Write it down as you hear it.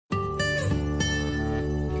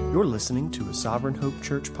You're listening to a Sovereign Hope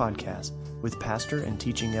Church podcast with pastor and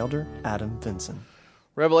teaching elder Adam Vinson.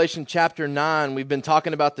 Revelation chapter 9, we've been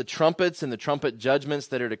talking about the trumpets and the trumpet judgments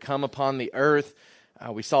that are to come upon the earth.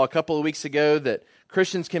 We saw a couple of weeks ago that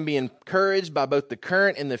Christians can be encouraged by both the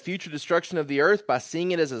current and the future destruction of the earth by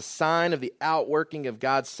seeing it as a sign of the outworking of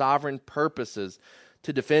God's sovereign purposes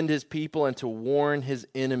to defend his people and to warn his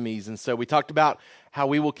enemies. And so we talked about how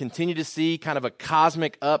we will continue to see kind of a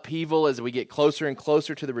cosmic upheaval as we get closer and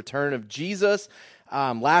closer to the return of Jesus.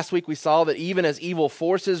 Last week we saw that even as evil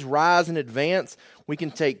forces rise and advance, we can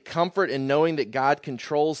take comfort in knowing that God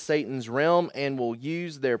controls Satan's realm and will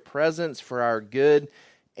use their presence for our good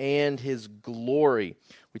and his glory.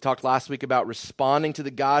 We talked last week about responding to the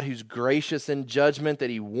God who's gracious in judgment, that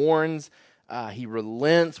he warns, he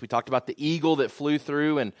relents. We talked about the eagle that flew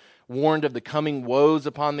through and warned of the coming woes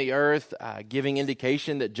upon the earth, giving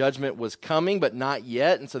indication that judgment was coming, but not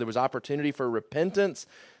yet. And so there was opportunity for repentance.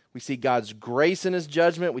 We see God's grace in his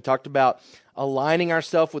judgment. We talked about aligning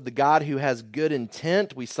ourselves with the God who has good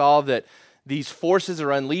intent. We saw that these forces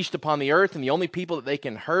are unleashed upon the earth, and the only people that they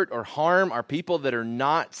can hurt or harm are people that are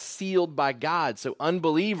not sealed by God, so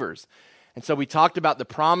unbelievers. And so we talked about the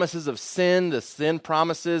promises of sin, the sin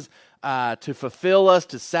promises to fulfill us,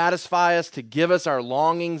 to satisfy us, to give us our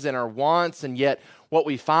longings and our wants, and yet what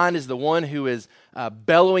we find is the one who is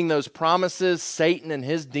bellowing those promises, Satan and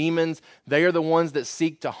his demons, they are the ones that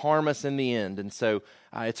seek to harm us in the end. And so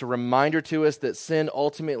it's a reminder to us that sin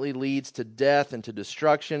ultimately leads to death and to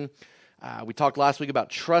destruction. We talked last week about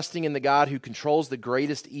trusting in the God who controls the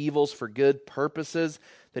greatest evils for good purposes,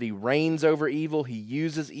 that he reigns over evil, he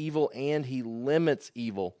uses evil, and he limits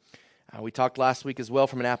evil. We talked last week as well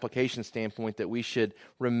from an application standpoint that we should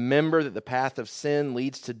remember that the path of sin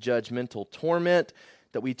leads to judgmental torment,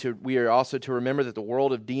 that we are also to remember that the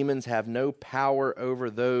world of demons have no power over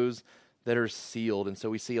those that are sealed. And so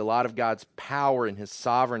we see a lot of God's power and his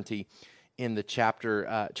sovereignty in the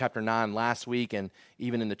chapter 9 last week, and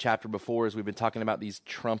even in the chapter before as we've been talking about these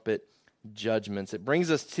trumpet judgments. It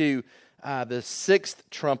brings us to the sixth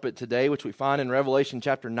trumpet today, which we find in Revelation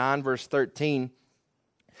chapter 9, verse 13.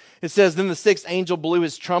 It says, "Then the sixth angel blew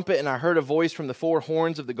his trumpet, and I heard a voice from the four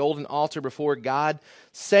horns of the golden altar before God,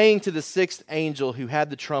 saying to the sixth angel who had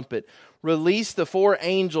the trumpet, 'Release the four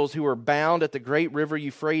angels who were bound at the great river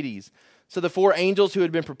Euphrates.' So the four angels who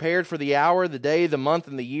had been prepared for the hour, the day, the month,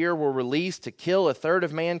 and the year were released to kill a third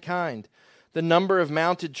of mankind. The number of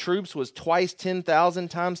mounted troops was twice 10,000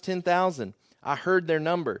 times 10,000. I heard their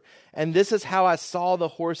number. And this is how I saw the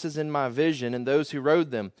horses in my vision and those who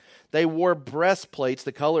rode them. They wore breastplates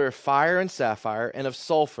the color of fire and sapphire and of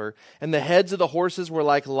sulfur, and the heads of the horses were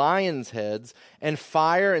like lions' heads, and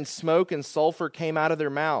fire and smoke and sulfur came out of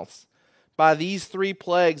their mouths. By these three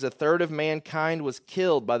plagues, a third of mankind was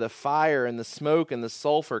killed by the fire and the smoke and the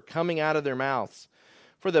sulfur coming out of their mouths.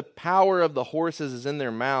 For the power of the horses is in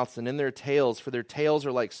their mouths and in their tails, for their tails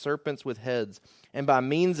are like serpents with heads, and by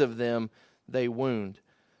means of them they wound.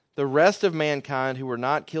 The rest of mankind who were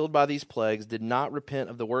not killed by these plagues did not repent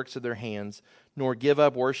of the works of their hands, nor give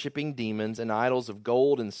up worshiping demons and idols of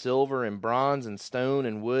gold and silver and bronze and stone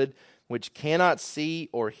and wood, which cannot see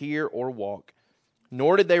or hear or walk.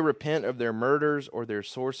 Nor did they repent of their murders or their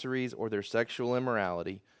sorceries or their sexual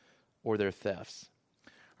immorality or their thefts."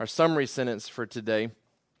 Our summary sentence for today: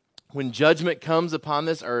 when judgment comes upon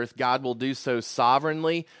this earth, God will do so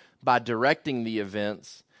sovereignly by directing the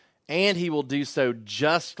events, and he will do so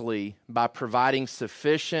justly by providing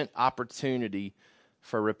sufficient opportunity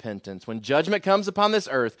for repentance. When judgment comes upon this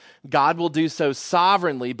earth, God will do so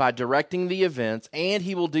sovereignly by directing the events, and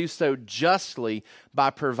he will do so justly by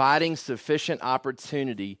providing sufficient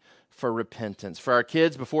opportunity for repentance. For our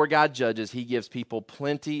kids, before God judges, he gives people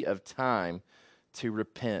plenty of time to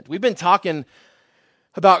repent. We've been talking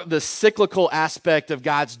about the cyclical aspect of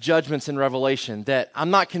God's judgments in Revelation, that I'm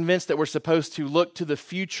not convinced that we're supposed to look to the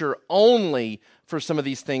future only for some of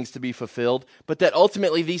these things to be fulfilled, but that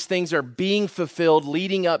ultimately these things are being fulfilled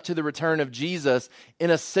leading up to the return of Jesus in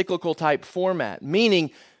a cyclical type format,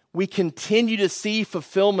 meaning we continue to see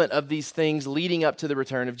fulfillment of these things leading up to the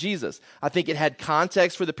return of Jesus. I think it had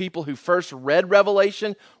context for the people who first read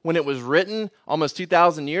Revelation when it was written almost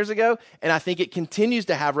 2,000 years ago, and I think it continues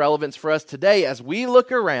to have relevance for us today as we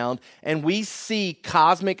look around and we see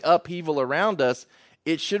cosmic upheaval around us.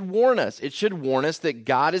 It should warn us. It should warn us that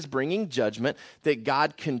God is bringing judgment, that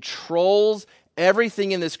God controls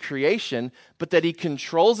everything in this creation, but that he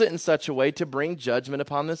controls it in such a way to bring judgment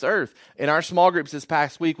upon this earth. In our small groups this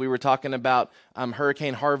past week, we were talking about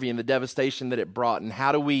Hurricane Harvey and the devastation that it brought, and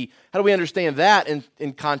how do we understand that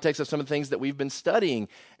in context of some of the things that we've been studying.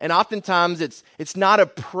 And oftentimes it's not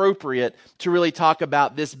appropriate to really talk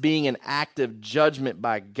about this being an act of judgment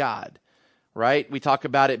by God, right? We talk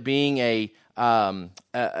about it being an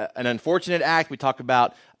unfortunate act. We talk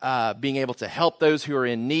about being able to help those who are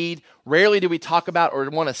in need. Rarely do we talk about or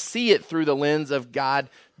want to see it through the lens of God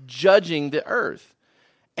judging the earth.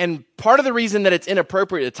 And part of the reason that it's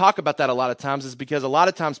inappropriate to talk about that a lot of times is because a lot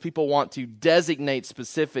of times people want to designate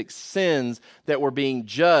specific sins that were being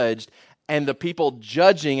judged, and the people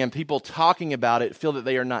judging and people talking about it feel that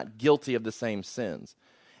they are not guilty of the same sins.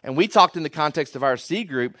 And we talked in the context of our C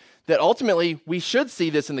group that ultimately we should see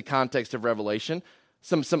this in the context of Revelation,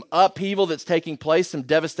 some upheaval that's taking place, some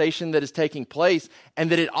devastation that is taking place, and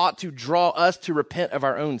that it ought to draw us to repent of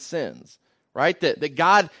our own sins, right?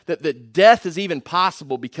 That death is even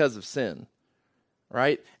possible because of sin,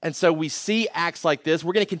 right? And so we see acts like this.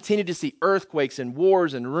 We're going to continue to see earthquakes and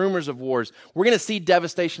wars and rumors of wars. We're going to see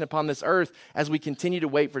devastation upon this earth as we continue to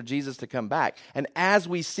wait for Jesus to come back. And as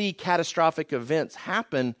we see catastrophic events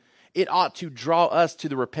happen, it ought to draw us to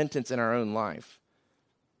the repentance in our own life.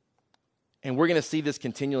 And we're going to see this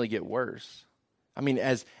continually get worse. I mean,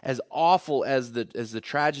 as awful as the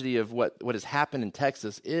tragedy of what has happened in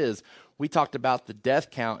Texas is, we talked about the death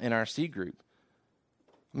count in our C group.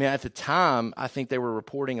 I mean, at the time, I think they were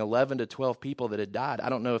reporting 11 to 12 people that had died. I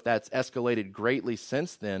don't know if that's escalated greatly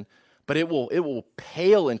since then, but it will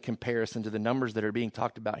pale in comparison to the numbers that are being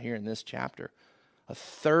talked about here in this chapter. A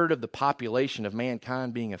third of the population of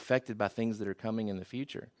mankind being affected by things that are coming in the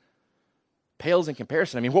future. Pales in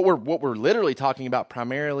comparison. I mean, what we're literally talking about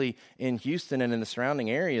primarily in Houston and in the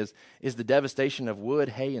surrounding areas is the devastation of wood,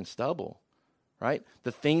 hay, and stubble, right?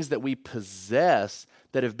 The things that we possess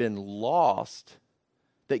that have been lost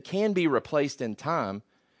that can be replaced in time.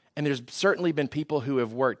 And there's certainly been people who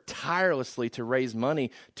have worked tirelessly to raise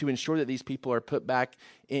money to ensure that these people are put back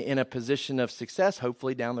in a position of success,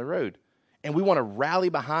 hopefully down the road. And we want to rally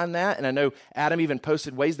behind that. And I know Adam even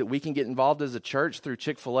posted ways that we can get involved as a church through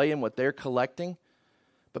Chick-fil-A and what they're collecting.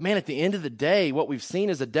 But man, at the end of the day, what we've seen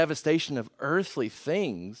is a devastation of earthly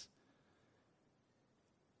things.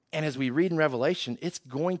 And as we read in Revelation, it's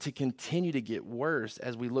going to continue to get worse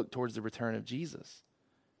as we look towards the return of Jesus.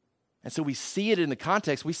 And so we see it in the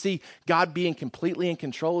context. We see God being completely in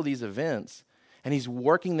control of these events, and he's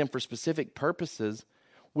working them for specific purposes,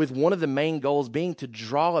 with one of the main goals being to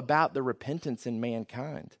draw about the repentance in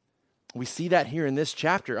mankind. We see that here in this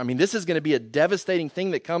chapter. I mean, this is going to be a devastating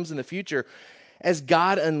thing that comes in the future as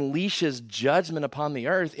God unleashes judgment upon the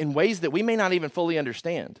earth in ways that we may not even fully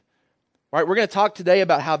understand. All right, we're going to talk today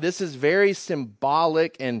about how this is very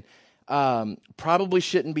symbolic and probably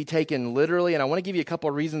shouldn't be taken literally. And I want to give you a couple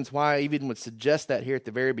of reasons why I even would suggest that here at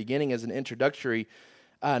the very beginning as an introductory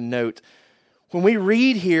note. When we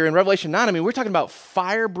read here in Revelation 9, I mean, we're talking about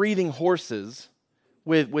fire-breathing horses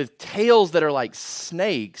with tails that are like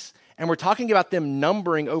snakes, and we're talking about them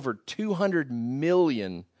numbering over 200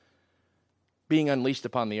 million being unleashed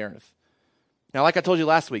upon the earth. Now, like I told you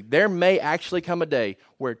last week, there may actually come a day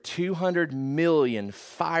where 200 million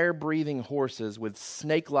fire-breathing horses with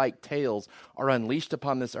snake-like tails are unleashed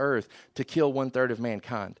upon this earth to kill 1/3 of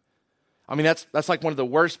mankind. I mean, that's like one of the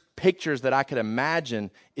worst pictures that I could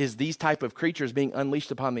imagine is these type of creatures being unleashed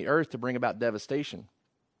upon the earth to bring about devastation.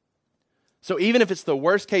 So even if it's the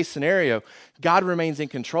worst case scenario, God remains in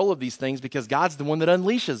control of these things because God's the one that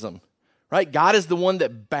unleashes them, right? God is the one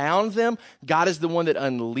that bound them. God is the one that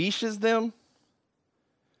unleashes them.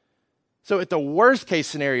 So at the worst case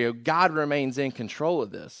scenario, God remains in control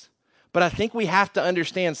of this. But I think we have to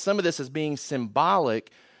understand some of this as being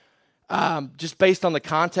symbolic just based on the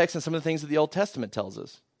context and some of the things that the Old Testament tells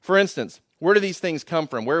us. For instance, where do these things come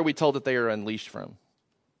from? Where are we told that they are unleashed from?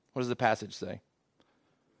 What does the passage say?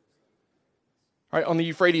 All right, on the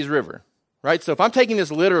Euphrates River, right? So if I'm taking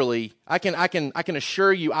this literally, I can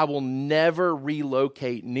assure you I will never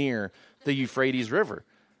relocate near the Euphrates River.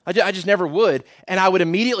 I just never would. And I would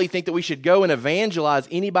immediately think that we should go and evangelize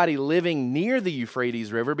anybody living near the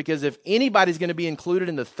Euphrates River, because if anybody's going to be included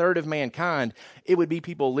in the third of mankind, it would be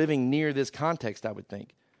people living near this context, I would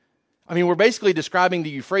think. I mean, we're basically describing the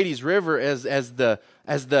Euphrates River as the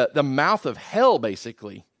mouth of hell,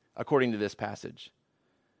 basically, according to this passage.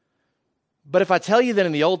 But if I tell you that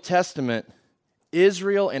in the Old Testament,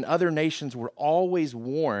 Israel and other nations were always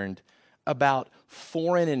warned about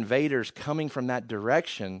foreign invaders coming from that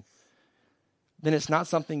direction, then it's not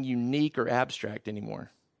something unique or abstract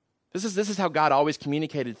anymore. This is how God always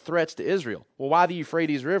communicated threats to Israel. Well, why the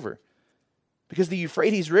Euphrates River? Because the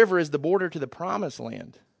Euphrates River is the border to the promised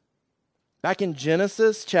land. Back in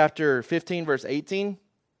Genesis chapter 15, verse 18,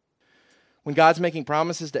 when God's making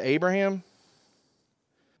promises to Abraham,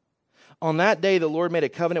 on that day the Lord made a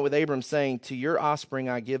covenant with Abram, saying, to your offspring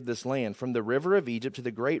I give this land, from the river of Egypt to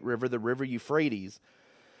the great river, the river Euphrates,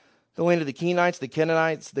 the land of the Kenites, the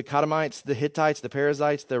Canaanites, the Kadmonites, the Hittites, the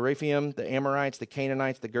Perizzites, the Rephaim, the Amorites, the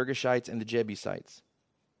Canaanites, the Girgashites, and the Jebusites.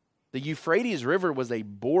 The Euphrates River was a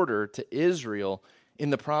border to Israel in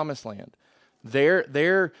the Promised Land.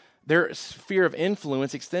 Their sphere of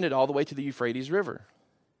influence extended all the way to the Euphrates River.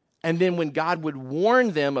 And then when God would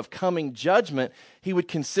warn them of coming judgment, he would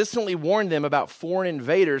consistently warn them about foreign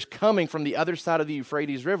invaders coming from the other side of the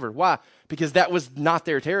Euphrates River. Why? Because that was not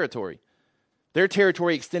their territory. Their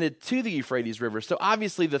territory extended to the Euphrates River. So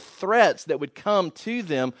obviously the threats that would come to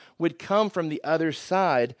them would come from the other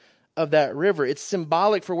side of that river. It's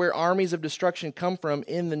symbolic for where armies of destruction come from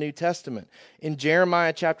in the New Testament. In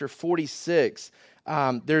Jeremiah chapter 46,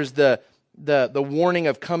 there's the warning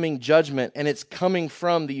of coming judgment, and it's coming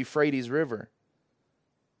from the Euphrates River.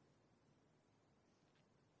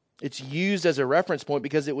 It's used as a reference point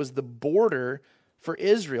because it was the border for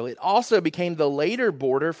Israel. It also became the later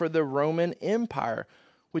border for the Roman Empire,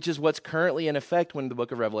 which is what's currently in effect when the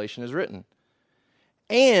book of Revelation is written.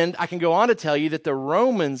 And I can go on to tell you that the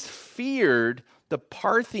Romans feared the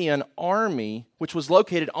Parthian army, which was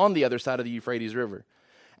located on the other side of the Euphrates River.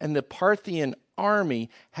 And the Parthian army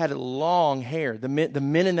had long hair. The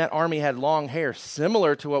men in that army had long hair,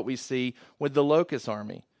 similar to what we see with the Locust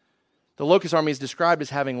army. The Locust army is described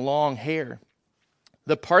as having long hair.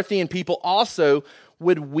 The Parthian people also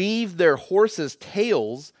would weave their horses'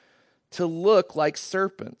 tails to look like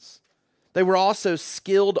serpents. They were also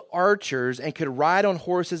skilled archers and could ride on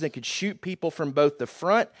horses and could shoot people from both the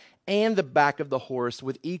front and the back of the horse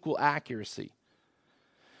with equal accuracy.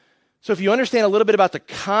 So if you understand a little bit about the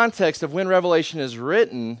context of when Revelation is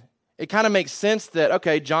written, it kind of makes sense that,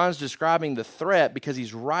 okay, John's describing the threat because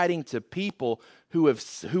he's writing to people who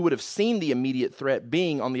would have seen the immediate threat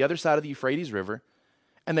being on the other side of the Euphrates River,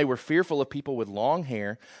 and they were fearful of people with long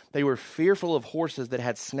hair. They were fearful of horses that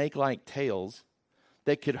had snake-like tails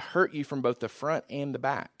that could hurt you from both the front and the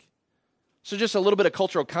back. So just a little bit of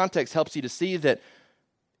cultural context helps you to see that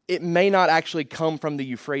it may not actually come from the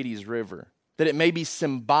Euphrates River, that it may be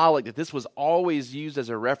symbolic, that this was always used as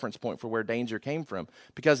a reference point for where danger came from.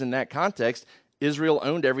 Because in that context, Israel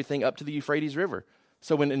owned everything up to the Euphrates River.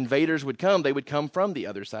 So when invaders would come, they would come from the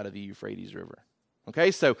other side of the Euphrates River.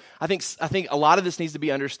 Okay, so I think a lot of this needs to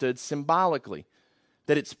be understood symbolically,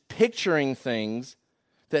 that it's picturing things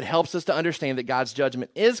that helps us to understand that God's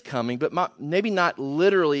judgment is coming, but maybe not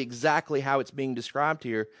literally exactly how it's being described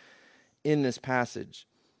here in this passage.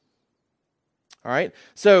 All right,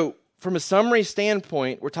 so from a summary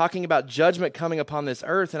standpoint, we're talking about judgment coming upon this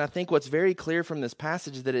earth, and I think what's very clear from this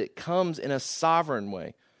passage is that it comes in a sovereign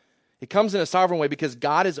way. It comes in a sovereign way because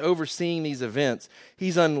God is overseeing these events.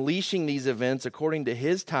 He's unleashing these events according to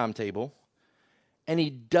his timetable, and he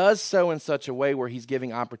does so in such a way where he's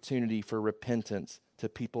giving opportunity for repentance to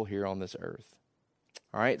people here on this earth.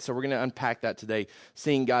 All right, so we're going to unpack that today,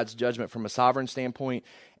 seeing God's judgment from a sovereign standpoint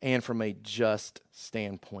and from a just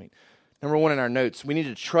standpoint. Number one in our notes, we need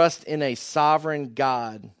to trust in a sovereign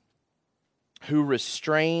God who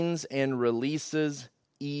restrains and releases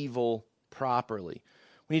evil properly.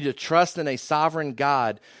 We need to trust in a sovereign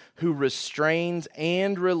God who restrains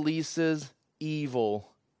and releases evil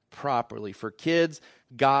properly. For kids,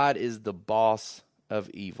 God is the boss of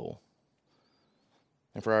evil.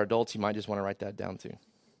 And for our adults, you might just want to write that down too.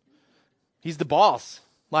 He's the boss.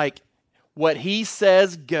 Like, what he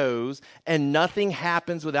says goes, and nothing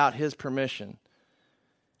happens without his permission.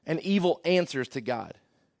 And evil answers to God.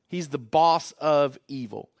 He's the boss of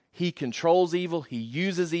evil. He controls evil. He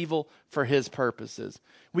uses evil for his purposes.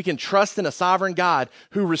 We can trust in a sovereign God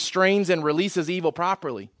who restrains and releases evil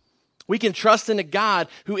properly. We can trust in a God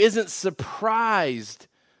who isn't surprised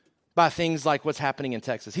by things like what's happening in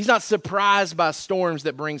Texas. He's not surprised by storms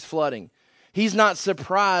that brings flooding. He's not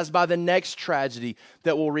surprised by the next tragedy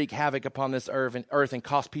that will wreak havoc upon this earth and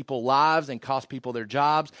cost people lives and cost people their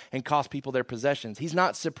jobs and cost people their possessions. He's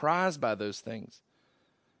not surprised by those things.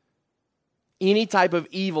 Any type of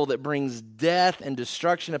evil that brings death and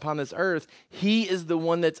destruction upon this earth, he is the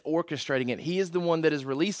one that's orchestrating it. He is the one that is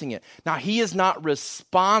releasing it. Now, he is not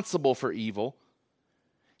responsible for evil.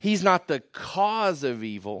 He's not the cause of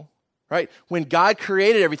evil. Right? When God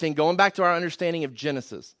created everything, going back to our understanding of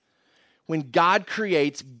Genesis, when God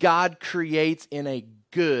creates in a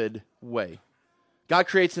good way. God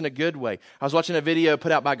creates in a good way. I was watching a video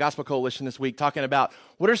put out by Gospel Coalition this week talking about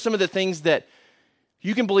what are some of the things that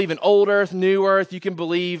you can believe in old earth, new earth. You can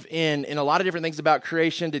believe in a lot of different things about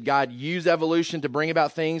creation. Did God use evolution to bring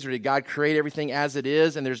about things, or did God create everything as it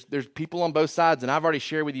is? And there's people on both sides, and I've already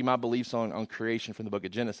shared with you my beliefs on creation from the book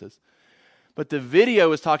of Genesis. But the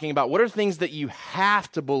video is talking about what are things that you have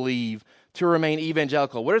to believe to remain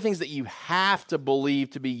evangelical? What are things that you have to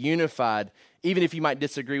believe to be unified, even if you might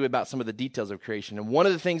disagree about some of the details of creation? And one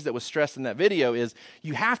of the things that was stressed in that video is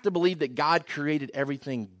you have to believe that God created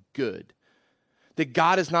everything good. That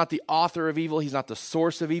God is not the author of evil, he's not the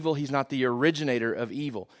source of evil, he's not the originator of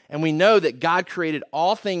evil. And we know that God created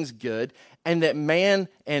all things good, and that man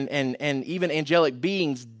and even angelic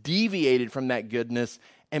beings deviated from that goodness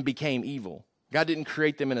and became evil. God didn't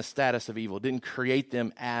create them in a status of evil, didn't create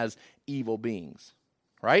them as evil beings,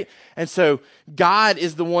 right? And so God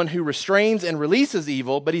is the one who restrains and releases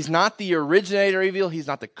evil, but he's not the originator of evil, he's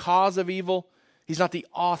not the cause of evil. He's not the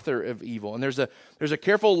author of evil. And there's a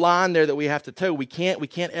careful line there that we have to toe. We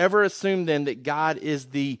can't ever assume then that God is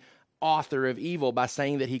the author of evil by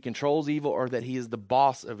saying that he controls evil or that he is the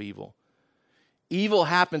boss of evil. Evil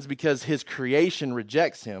happens because his creation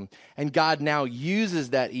rejects him, and God now uses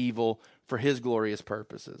that evil for his glorious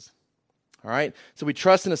purposes. All right? So we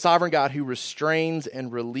trust in a sovereign God who restrains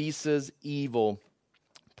and releases evil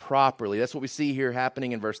properly. That's what we see here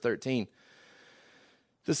happening in verse 13.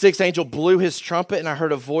 The sixth angel blew his trumpet, and I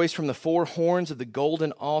heard a voice from the four horns of the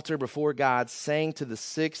golden altar before God saying to the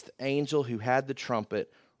sixth angel who had the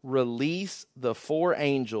trumpet, "Release the four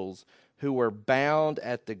angels who were bound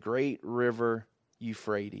at the great river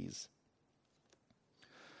Euphrates."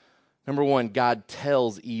 Number one, God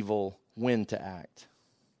tells evil when to act.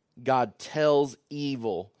 God tells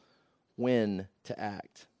evil when to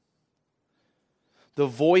act. The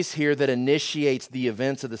voice here that initiates the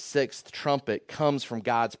events of the sixth trumpet comes from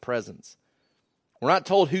God's presence. We're not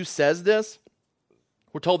told who says this.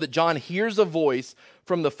 We're told that John hears a voice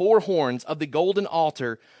from the four horns of the golden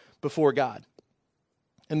altar before God.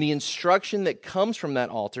 And the instruction that comes from that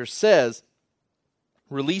altar says,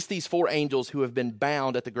 "Release these four angels who have been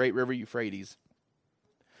bound at the great river Euphrates,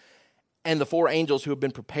 and the four angels who have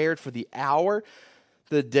been prepared for the hour,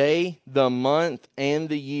 the day, the month, and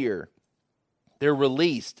the year. They're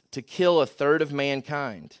released to kill a third of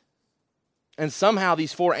mankind." And somehow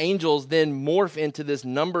these four angels then morph into this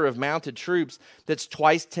number of mounted troops that's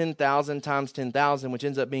twice 10,000 times 10,000, which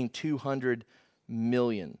ends up being 200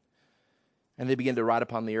 million. And they begin to ride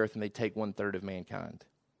upon the earth, and they take 1/3 of mankind.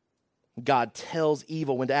 God tells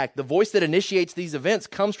evil when to act. The voice that initiates these events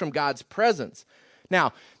comes from God's presence.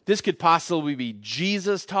 Now, this could possibly be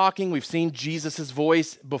Jesus talking. We've seen Jesus'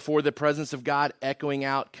 voice before the presence of God echoing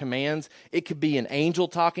out commands. It could be an angel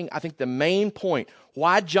talking. I think the main point,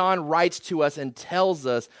 why John writes to us and tells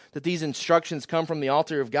us that these instructions come from the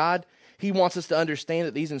altar of God, he wants us to understand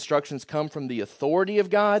that these instructions come from the authority of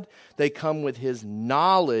God. They come with his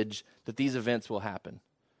knowledge that these events will happen.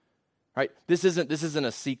 Right? This isn't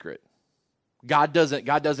a secret. God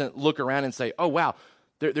doesn't look around and say, "Oh, wow,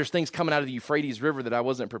 there's things coming out of the Euphrates River that I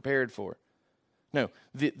wasn't prepared for." No,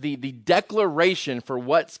 the declaration for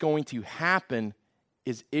what's going to happen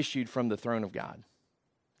is issued from the throne of God.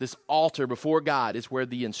 This altar before God is where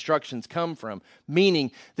the instructions come from,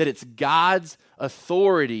 meaning that it's God's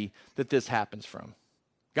authority that this happens from.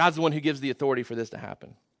 God's the one who gives the authority for this to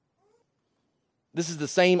happen. This is the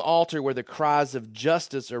same altar where the cries of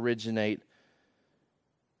justice originate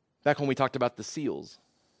back when we talked about the seals.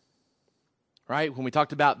 Right? When we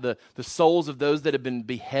talked about the souls of those that have been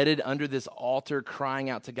beheaded under this altar crying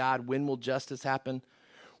out to God, when will justice happen?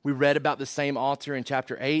 We read about the same altar in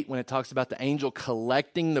chapter 8 when it talks about the angel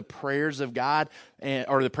collecting the prayers of God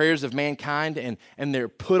or the prayers of mankind, and they're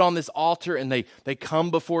put on this altar and they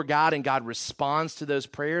come before God and God responds to those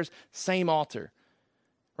prayers. Same altar.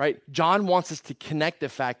 Right? John wants us to connect the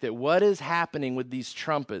fact that what is happening with these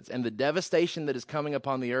trumpets and the devastation that is coming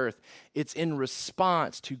upon the earth, it's in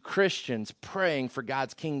response to Christians praying for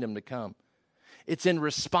God's kingdom to come. It's in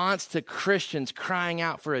response to Christians crying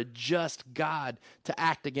out for a just God to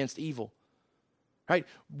act against evil. Right?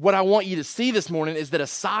 What I want you to see this morning is that a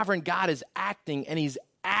sovereign God is acting, and he's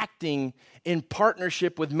acting in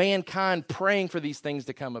partnership with mankind praying for these things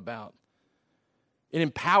to come about. It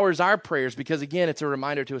empowers our prayers because, again, it's a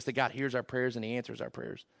reminder to us that God hears our prayers and he answers our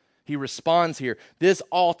prayers. He responds here. This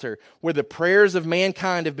altar, where the prayers of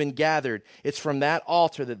mankind have been gathered, it's from that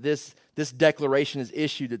altar that this declaration is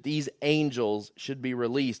issued that these angels should be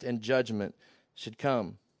released and judgment should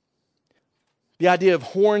come. The idea of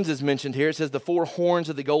horns is mentioned here. It says the four horns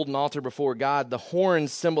of the golden altar before God. The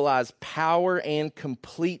horns symbolize power and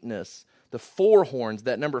completeness. The 4 horns,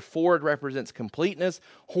 that number 4 represents completeness.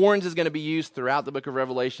 Horns is going to be used throughout the book of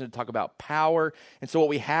Revelation to talk about power. And so what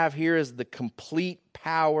we have here is the complete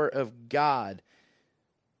power of God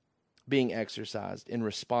being exercised in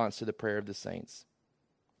response to the prayer of the saints.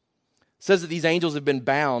 It says that these angels have been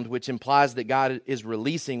bound, which implies that God is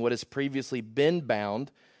releasing what has previously been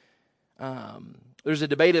bound. There's a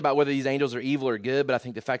debate about whether these angels are evil or good, but I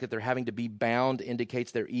think the fact that they're having to be bound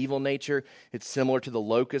indicates their evil nature. It's similar to the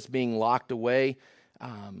locusts being locked away.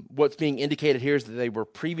 What's being indicated here is that they were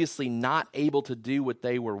previously not able to do what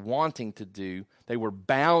they were wanting to do. They were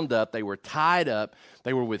bound up, they were tied up,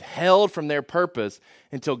 they were withheld from their purpose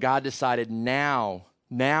until God decided now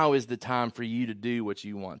is the time for you to do what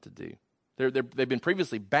you want to do. They've been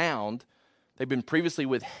previously bound. They've been previously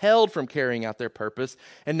withheld from carrying out their purpose,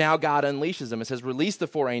 and now God unleashes them. It says, release the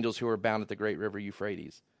 4 angels who are bound at the great river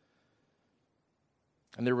Euphrates.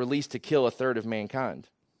 And they're released to kill 1/3 of mankind.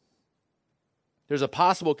 There's a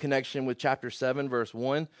possible connection with chapter 7, verse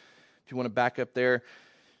 1. If you want to back up there,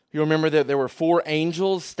 you'll remember that there were 4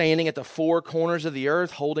 angels standing at the 4 corners of the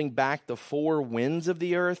earth, holding back the 4 winds of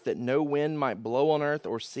the earth, that no wind might blow on earth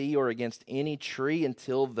or sea or against any tree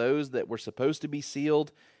until those that were supposed to be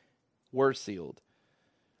sealed were sealed.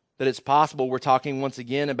 That it's possible, we're talking once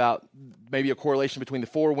again about maybe a correlation between the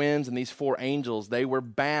 4 winds and these 4 angels. They were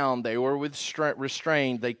bound, they were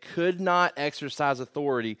restrained, they could not exercise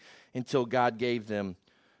authority until God gave them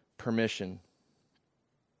permission.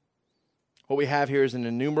 What we have here is an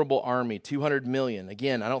innumerable army, 200 million.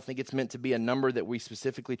 Again, I don't think it's meant to be a number that we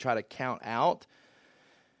specifically try to count out.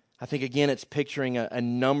 I think, again, it's picturing a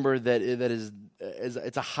number that is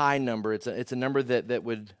it's a high number. It's a number that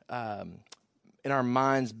would, in our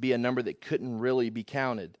minds, be a number that couldn't really be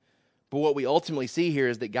counted. But what we ultimately see here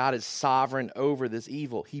is that God is sovereign over this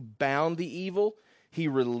evil. He bound the evil. He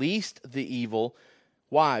released the evil.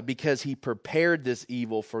 Why? Because he prepared this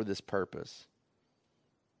evil for this purpose.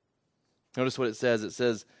 Notice what it says. It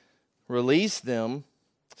says, release them.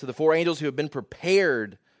 So the 4 angels who have been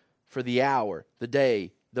prepared for the hour, the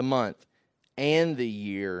day, the month, and the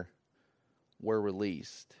year were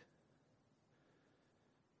released.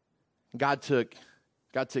 God took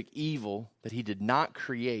evil that he did not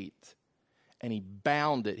create, and he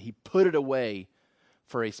bound it. He put it away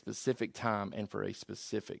for a specific time and for a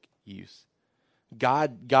specific use.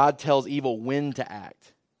 God tells evil when to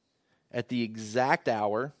act. At the exact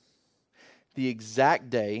hour, the exact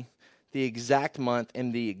day, the exact month,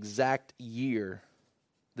 and the exact year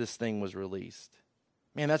this thing was released.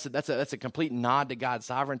 Man, that's a complete nod to God's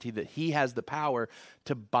sovereignty, that he has the power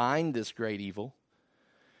to bind this great evil.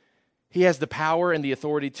 He has the power and the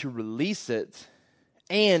authority to release it.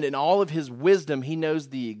 And in all of his wisdom, he knows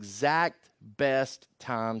the exact best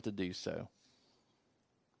time to do so.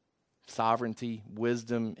 Sovereignty,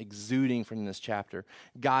 wisdom exuding from this chapter.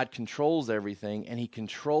 God controls everything, and he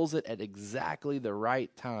controls it at exactly the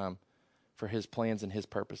right time for his plans and his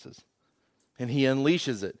purposes. And he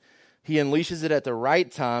unleashes it. He unleashes it at the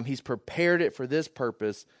right time. He's prepared it for this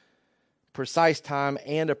purpose, precise time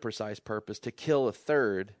and a precise purpose, to kill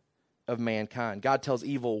 1/3 of mankind. God tells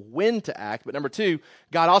evil when to act, but number 2,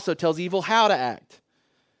 God also tells evil how to act.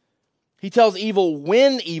 He tells evil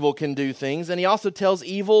when evil can do things, and he also tells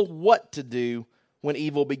evil what to do when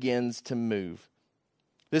evil begins to move.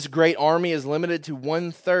 This great army is limited to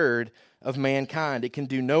 1/3 of mankind. It can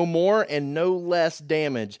do no more and no less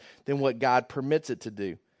damage than what God permits it to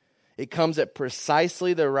do. It comes at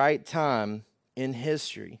precisely the right time in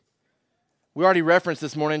history. We already referenced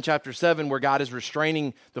this morning in chapter 7 where God is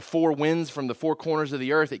restraining the 4 winds from the 4 corners of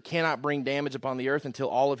the earth. It cannot bring damage upon the earth until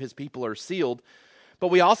all of his people are sealed. But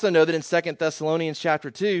we also know that in 2 Thessalonians chapter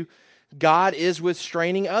 2, God is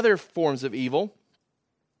restraining other forms of evil.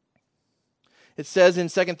 It says in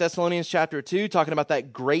 2 Thessalonians chapter 2, talking about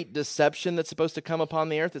that great deception that's supposed to come upon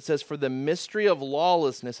the earth, it says, for the mystery of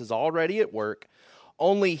lawlessness is already at work.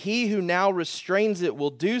 Only he who now restrains it will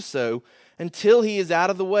do so until he is out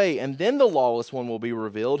of the way. And then the lawless one will be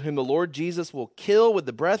revealed, whom the Lord Jesus will kill with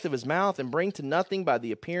the breath of his mouth and bring to nothing by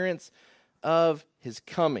the appearance of his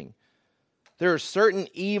coming. There are certain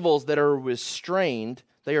evils that are restrained.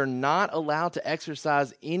 They are not allowed to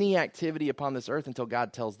exercise any activity upon this earth until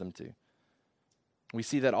God tells them to. We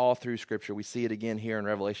see that all through Scripture. We see it again here in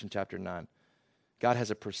Revelation chapter 9. God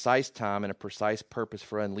has a precise time and a precise purpose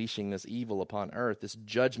for unleashing this evil upon earth, this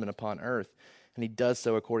judgment upon earth, and he does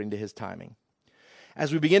so according to his timing.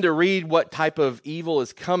 As we begin to read what type of evil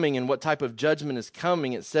is coming and what type of judgment is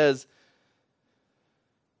coming, it says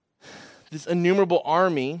this innumerable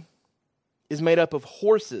army is made up of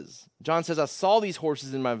horses. John says, I saw these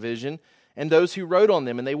horses in my vision, and those who rode on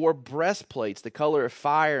them, and they wore breastplates, the color of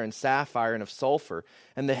fire and sapphire and of sulfur.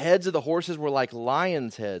 And the heads of the horses were like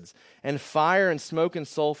lions' heads, and fire and smoke and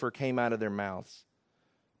sulfur came out of their mouths.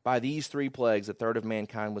 By these 3 plagues, a third of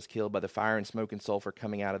mankind was killed by the fire and smoke and sulfur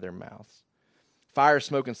coming out of their mouths. Fire,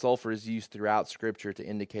 smoke, and sulfur is used throughout Scripture to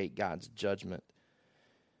indicate God's judgment.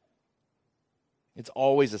 It's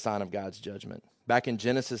always a sign of God's judgment. Back in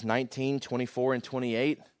Genesis 19, 24, and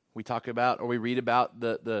 28, we read about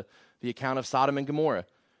the account of Sodom and Gomorrah,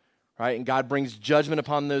 right? And God brings judgment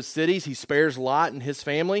upon those cities. He spares Lot and his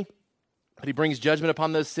family, but he brings judgment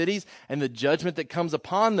upon those cities, and the judgment that comes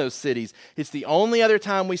upon those cities. It's the only other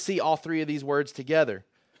time we see all 3 of these words together.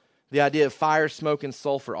 The idea of fire, smoke, and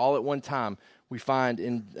sulfur all at one time we find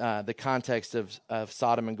in the context of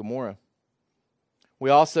Sodom and Gomorrah. We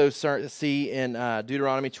also see in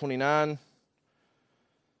Deuteronomy 29,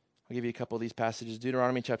 I'll give you a couple of these passages.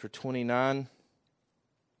 Deuteronomy chapter 29,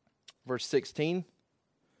 verse 16.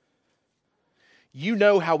 You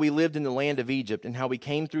know how we lived in the land of Egypt, and how we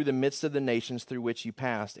came through the midst of the nations through which you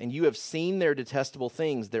passed. And you have seen their detestable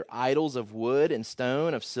things, their idols of wood and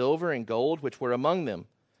stone, of silver and gold, which were among them.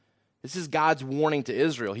 This is God's warning to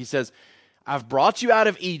Israel. He says, I've brought you out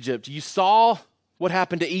of Egypt. You saw what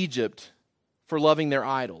happened to Egypt for loving their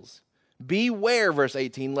idols. Beware, verse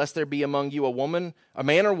 18, lest there be among you a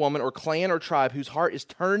man or woman or clan or tribe whose heart is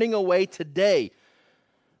turning away today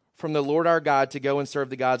from the Lord our God to go and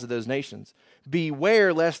serve the gods of those nations.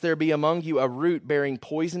 Beware lest there be among you a root bearing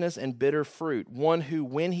poisonous and bitter fruit, one who,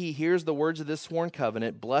 when he hears the words of this sworn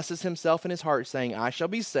covenant, blesses himself in his heart, saying, I shall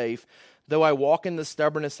be safe, though I walk in the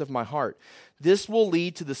stubbornness of my heart. This will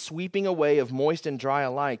lead to the sweeping away of moist and dry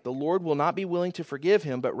alike. The Lord will not be willing to forgive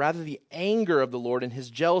him, but rather the anger of the Lord and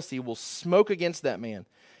his jealousy will smoke against that man.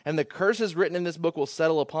 And the curses written in this book will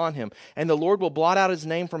settle upon him. And the Lord will blot out his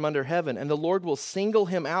name from under heaven. And the Lord will single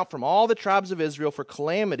him out from all the tribes of Israel for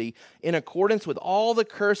calamity in accordance with all the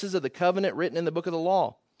curses of the covenant written in the book of the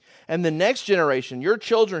law. And the next generation, your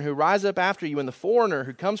children who rise up after you, and the foreigner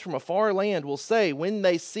who comes from a far land will say, when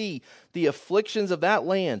they see the afflictions of that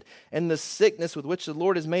land and the sickness with which the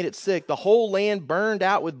Lord has made it sick, the whole land burned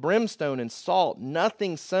out with brimstone and salt,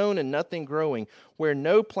 nothing sown and nothing growing, where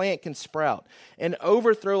no plant can sprout, an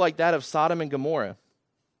overthrow like that of Sodom and Gomorrah.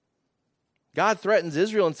 God threatens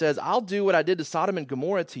Israel and says, I'll do what I did to Sodom and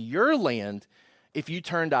Gomorrah to your land if you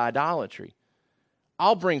turn to idolatry.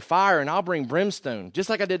 I'll bring fire and I'll bring brimstone, just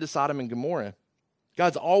like I did to Sodom and Gomorrah.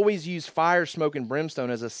 God's always used fire, smoke, and brimstone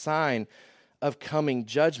as a sign of coming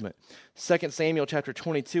judgment. 2 Samuel chapter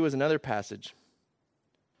 22 is another passage.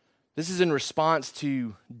 This is in response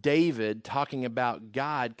to David talking about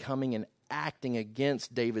God coming and acting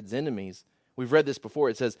against David's enemies. We've read this before.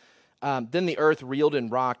 It says, then the earth reeled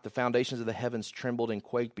and rocked, the foundations of the heavens trembled and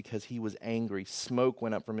quaked because he was angry. Smoke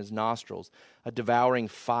went up from his nostrils, a devouring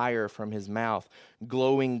fire from his mouth.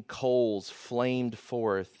 Glowing coals flamed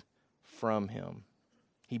forth from him.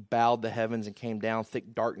 He bowed the heavens and came down.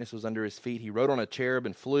 Thick darkness was under his feet. He rode on a cherub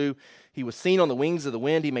and flew. He was seen on the wings of the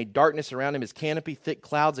wind. He made darkness around him, his canopy, thick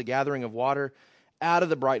clouds, a gathering of water. Out of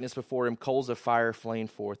the brightness before him, coals of fire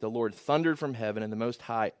flamed forth. The Lord thundered from heaven, and the Most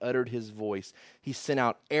High uttered his voice. He sent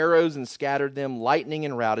out arrows and scattered them, lightning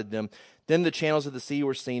and routed them. Then the channels of the sea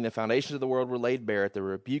were seen. The foundations of the world were laid bare at the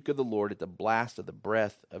rebuke of the Lord, at the blast of the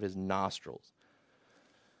breath of his nostrils.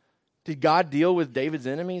 Did God deal with David's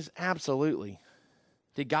enemies? Absolutely.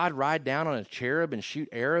 Did God ride down on a cherub and shoot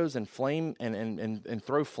arrows and flame and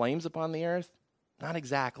throw flames upon the earth? Not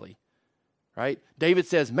exactly. Right? David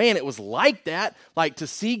says, man, it was like that. Like to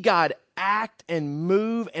see God act and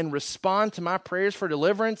move and respond to my prayers for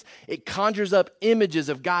deliverance, it conjures up images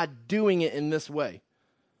of God doing it in this way.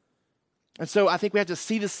 And so I think we have to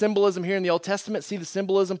see the symbolism here in the Old Testament, see the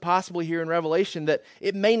symbolism possibly here in Revelation, that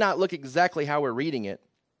it may not look exactly how we're reading it,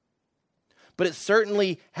 but it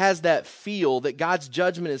certainly has that feel that God's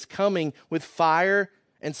judgment is coming with fire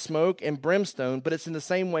and smoke and brimstone, but it's in the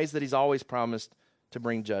same ways that he's always promised to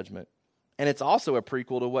bring judgment. And it's also a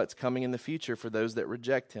prequel to what's coming in the future for those that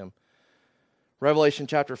reject him. Revelation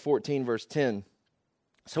chapter 14, verse 10.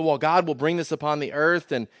 So while God will bring this upon the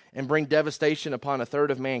earth and bring devastation upon a third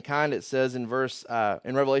of mankind, it says in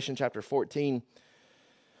Revelation chapter 14,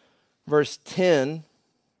 verse 10,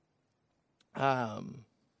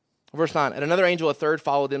 verse 9, and another angel, a third,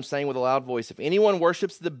 followed them, saying with a loud voice, if anyone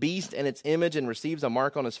worships the beast and its image and receives a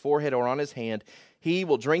mark on his forehead or on his hand, he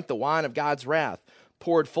will drink the wine of God's wrath,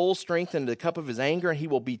 poured full strength into the cup of his anger, and he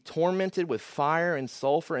will be tormented with fire and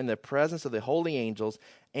sulfur in the presence of the holy angels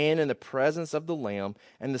and in the presence of the Lamb.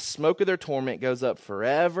 And the smoke of their torment goes up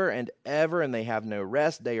forever and ever, and they have no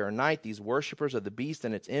rest day or night, these worshipers of the beast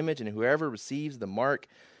and its image, and whoever receives the mark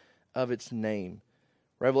of its name.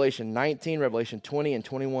 Revelation 19, Revelation 20, and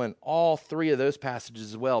 21, all three of those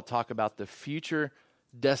passages as well talk about the future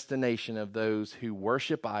destination of those who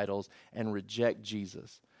worship idols and reject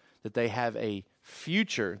Jesus. That they have a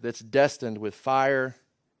future that's destined with fire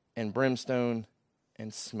and brimstone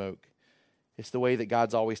and smoke. It's the way that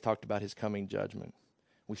God's always talked about his coming judgment.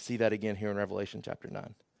 We see that again here in Revelation chapter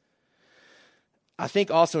 9. I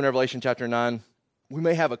think also in Revelation chapter 9, we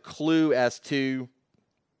may have a clue as to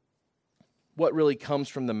what really comes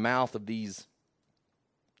from the mouth of these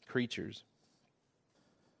creatures.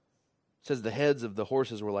 It says the heads of the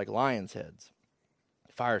horses were like lions' heads.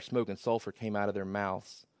 Fire, smoke, and sulfur came out of their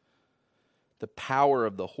mouths. The power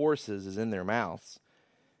of the horses is in their mouths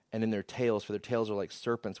and in their tails, for their tails are like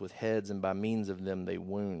serpents with heads, and by means of them they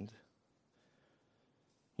wound.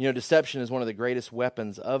 You know, deception is one of the greatest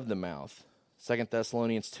weapons of the mouth. 2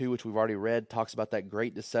 Thessalonians 2, which we've already read, talks about that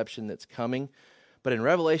great deception that's coming. But in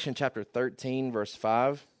Revelation chapter 13, verse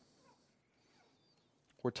 5,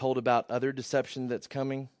 we're told about other deception that's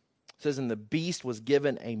coming. It says, and the beast was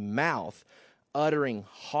given a mouth, uttering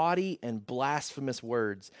haughty and blasphemous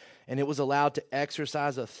words, and it was allowed to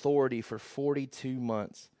exercise authority for 42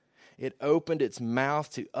 months. It opened its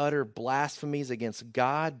mouth to utter blasphemies against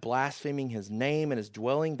God, blaspheming his name and his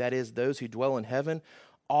dwelling, that is, those who dwell in heaven.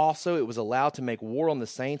 Also, it was allowed to make war on the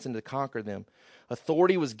saints and to conquer them.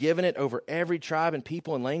 Authority was given it over every tribe and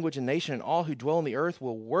people and language and nation, and all who dwell on the earth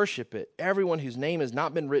will worship it. Everyone whose name has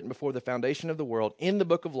not been written before the foundation of the world in the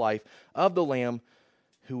book of life of the Lamb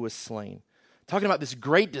who was slain. Talking about this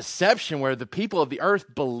great deception where the people of the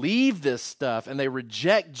earth believe this stuff and they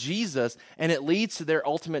reject Jesus, and it leads to their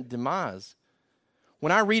ultimate demise.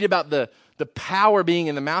 When I read about the power being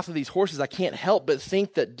in the mouth of these horses, I can't help but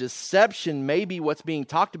think that deception may be what's being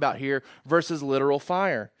talked about here versus literal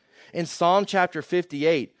fire. In Psalm chapter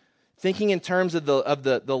 58, thinking in terms of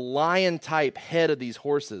the lion-type head of these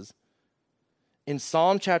horses, in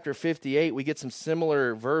Psalm chapter 58, we get some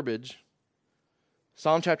similar verbiage.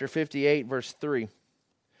 Psalm chapter 58, verse 3.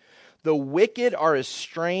 The wicked are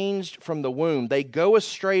estranged from the womb. They go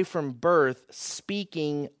astray from birth,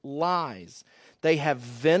 speaking lies. They have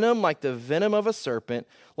venom like the venom of a serpent,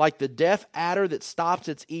 like the deaf adder that stops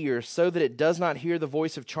its ears, so that it does not hear the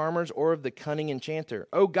voice of charmers or of the cunning enchanter.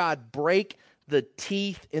 O God, break the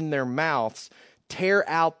teeth in their mouths. Tear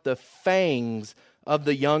out the fangs of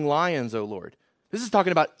the young lions, O Lord. This is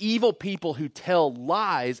talking about evil people who tell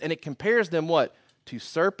lies, and it compares them what? To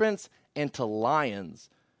serpents and to lions.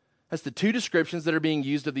 That's the two descriptions that are being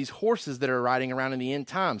used of these horses that are riding around in the end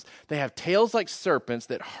times. They have tails like serpents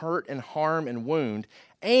that hurt and harm and wound,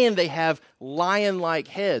 and they have lion-like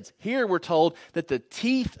heads. Here we're told that the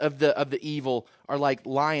teeth of the evil are like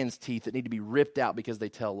lion's teeth that need to be ripped out because they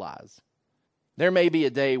tell lies. There may be a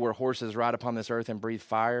day where horses ride upon this earth and breathe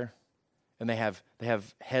fire, and they have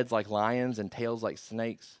heads like lions and tails like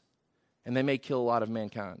snakes, and they may kill a lot of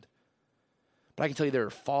mankind. But I can tell you there are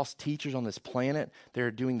false teachers on this planet that are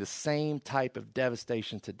doing the same type of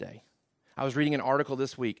devastation today. I was reading an article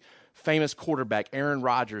this week, famous quarterback Aaron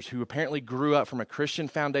Rodgers, who apparently grew up from a Christian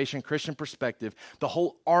foundation, Christian perspective. The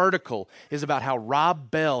whole article is about how Rob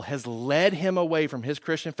Bell has led him away from his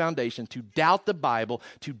Christian foundation to doubt the Bible,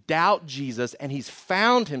 to doubt Jesus, and he's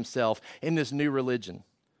found himself in this new religion.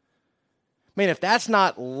 Man, if that's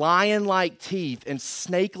not lion-like teeth and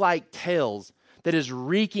snake-like tails that is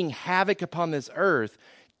wreaking havoc upon this earth,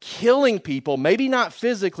 killing people, maybe not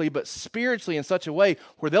physically, but spiritually in such a way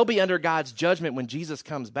where they'll be under God's judgment when Jesus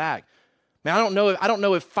comes back. Man, I don't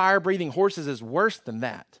know if fire-breathing horses is worse than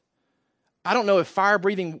that. I don't know if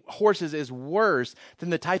fire-breathing horses is worse than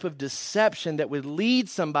the type of deception that would lead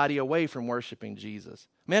somebody away from worshiping Jesus.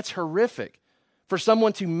 I mean, that's horrific. For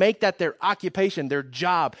someone to make that their occupation, their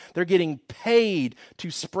job, they're getting paid to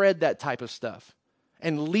spread that type of stuff.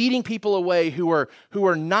 And leading people away who are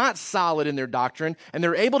not solid in their doctrine, and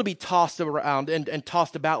they're able to be tossed around and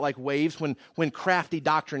tossed about like waves when crafty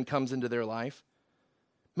doctrine comes into their life.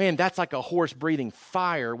 Man, that's like a horse breathing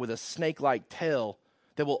fire with a snake-like tail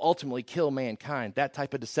that will ultimately kill mankind. That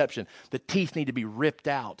type of deception. The teeth need to be ripped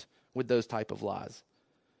out with those type of lies.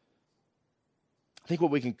 I think what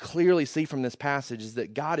we can clearly see from this passage is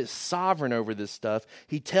that God is sovereign over this stuff.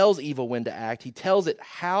 He tells evil when to act. He tells it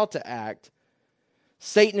how to act.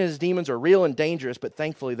 Satan and his demons are real and dangerous, but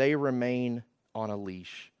thankfully they remain on a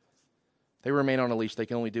leash. They remain on a leash. They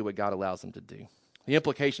can only do what God allows them to do. The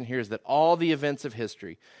implication here is that all the events of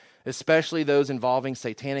history, especially those involving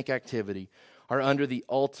satanic activity, are under the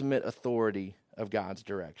ultimate authority of God's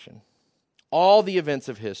direction. All the events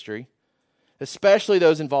of history, especially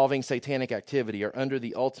those involving satanic activity, are under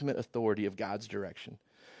the ultimate authority of God's direction.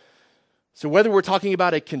 So whether we're talking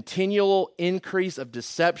about a continual increase of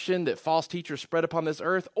deception that false teachers spread upon this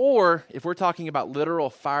earth, or if we're talking about literal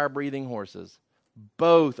fire-breathing horses,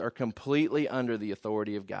 both are completely under the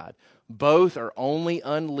authority of God. Both are only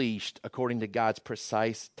unleashed according to God's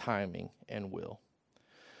precise timing and will.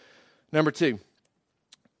 Number 2,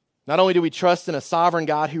 not only do we trust in a sovereign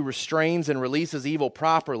God who restrains and releases evil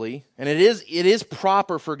properly, and it is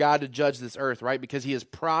proper for God to judge this earth, right? Because he is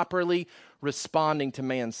properly responding to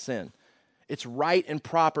man's sin. It's right and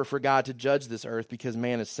proper for God to judge this earth because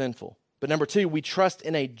man is sinful. But number 2, we trust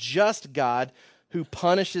in a just God who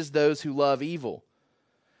punishes those who love evil.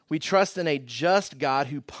 We trust in a just God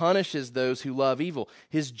who punishes those who love evil.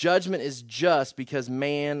 His judgment is just because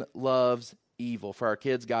man loves evil. For our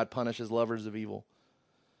kids, God punishes lovers of evil.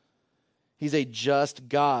 He's a just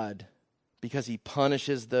God because he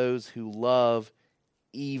punishes those who love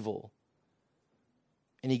evil.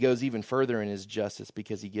 And he goes even further in his justice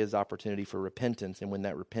because he gives opportunity for repentance. And when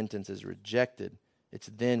that repentance is rejected,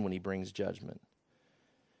 it's then when he brings judgment.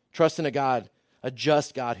 Trust in a God, a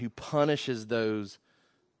just God who punishes those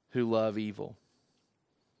who love evil.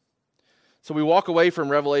 So we walk away from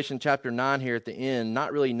Revelation chapter 9 here at the end,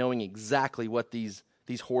 not really knowing exactly what these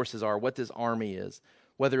horses are, what this army is,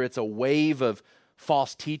 whether it's a wave of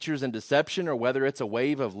false teachers and deception or whether it's a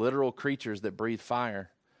wave of literal creatures that breathe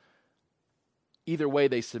fire. Either way,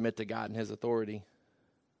 they submit to God and his authority.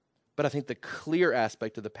 But I think the clear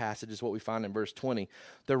aspect of the passage is what we find in verse 20.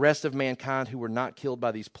 The rest of mankind who were not killed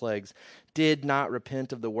by these plagues did not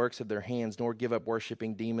repent of the works of their hands, nor give up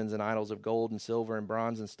worshiping demons and idols of gold and silver and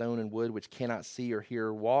bronze and stone and wood, which cannot see or hear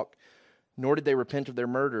or walk, nor did they repent of their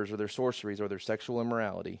murders or their sorceries or their sexual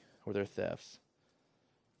immorality or their thefts.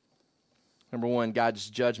 Number 1, God's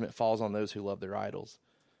judgment falls on those who love their idols.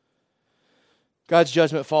 God's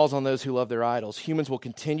judgment falls on those who love their idols. Humans will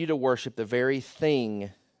continue to worship the very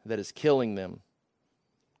thing that is killing them.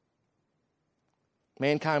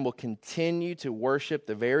 Mankind will continue to worship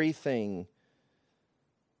the very thing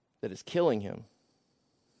that is killing him.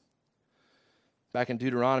 Back in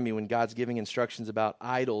Deuteronomy, when God's giving instructions about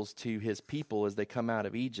idols to his people as they come out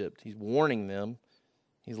of Egypt, he's warning them.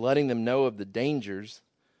 He's letting them know of the dangers.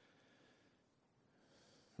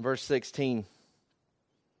 Verse 16,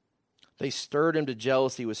 they stirred him to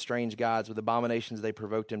jealousy with strange gods. With abominations they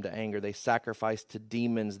provoked him to anger. They sacrificed to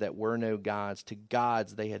demons that were no gods, to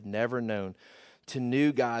gods they had never known, to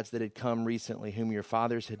new gods that had come recently, whom your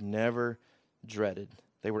fathers had never dreaded.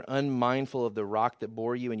 They were unmindful of the rock that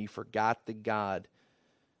bore you, and you forgot the God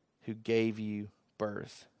who gave you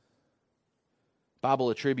birth. The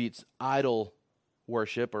Bible attributes idol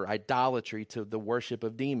worship or idolatry to the worship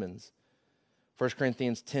of demons. 1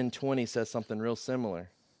 Corinthians 10:20 says something real similar.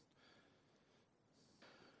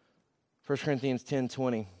 1 Corinthians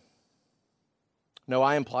 10:20. No,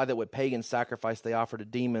 I imply that what pagans sacrifice they offer to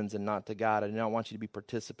demons and not to God. I do not want you to be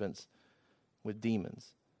participants with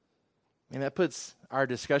demons. And that puts our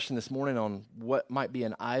discussion this morning on what might be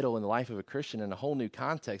an idol in the life of a Christian in a whole new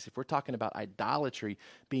context if we're talking about idolatry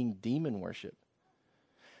being demon worship.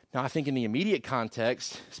 Now, I think in the immediate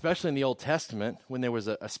context, especially in the Old Testament, when there was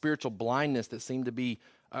a spiritual blindness that seemed to be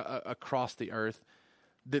across the earth,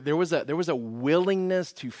 there was a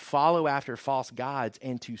willingness to follow after false gods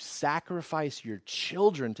and to sacrifice your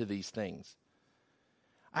children to these things.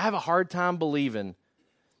 I have a hard time believing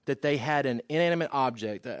that they had an inanimate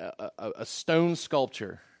object, a stone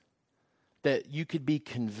sculpture, that you could be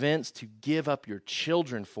convinced to give up your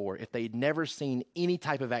children for if they'd never seen any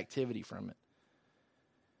type of activity from it.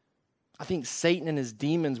 I think Satan and his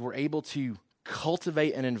demons were able to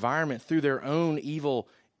cultivate an environment through their own evil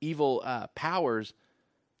powers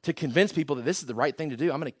to convince people that this is the right thing to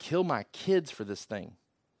do. I'm going to kill my kids for this thing.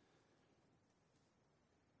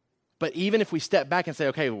 But even if we step back and say,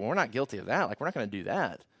 okay, well, we're not guilty of that. Like, we're not going to do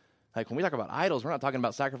that. Like, when we talk about idols, we're not talking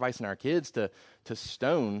about sacrificing our kids to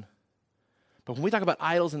stone. But when we talk about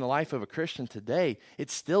idols in the life of a Christian today,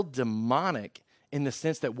 it's still demonic in the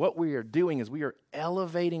sense that what we are doing is we are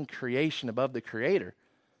elevating creation above the Creator.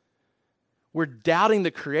 We're doubting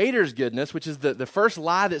the Creator's goodness, which is the first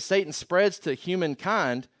lie that Satan spreads to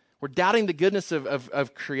humankind. We're doubting the goodness of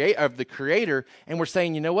the Creator, and we're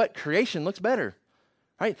saying, you know what? Creation looks better,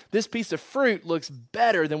 right? This piece of fruit looks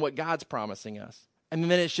better than what God's promising us.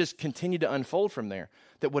 And then it's just continued to unfold from there.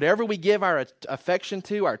 That whatever we give our affection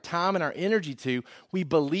to, our time and our energy to, we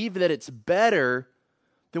believe that it's better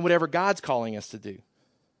than whatever God's calling us to do.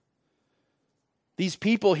 These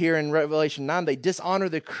people here in Revelation 9, they dishonor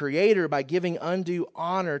the Creator by giving undue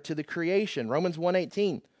honor to the creation. Romans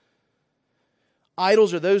 1:18.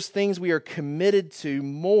 Idols are those things we are committed to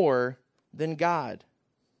more than God.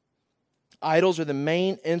 Idols are the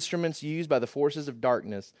main instruments used by the forces of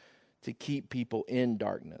darkness to keep people in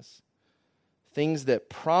darkness. Things that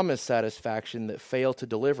promise satisfaction that fail to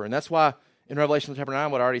deliver. And that's why in Revelation chapter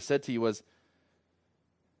 9, what I already said to you was,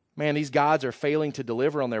 man, these gods are failing to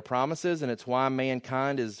deliver on their promises, and it's why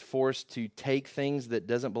mankind is forced to take things that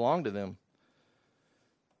doesn't belong to them.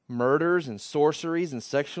 Murders and sorceries and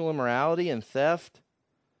sexual immorality and theft,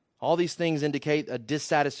 all these things indicate a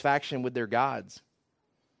dissatisfaction with their gods.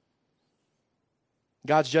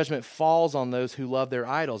 God's judgment falls on those who love their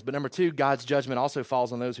idols. But number two, God's judgment also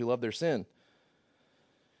falls on those who love their sin.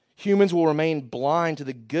 Humans will remain blind to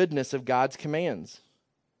the goodness of God's commands.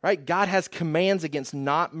 Right? God has commands against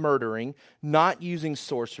not murdering, not using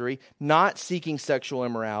sorcery, not seeking sexual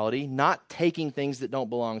immorality, not taking things that don't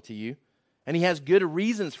belong to you. And he has good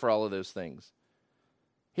reasons for all of those things.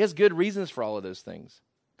 He has good reasons for all of those things.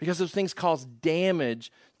 Because those things cause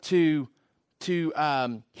damage to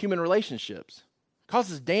human relationships.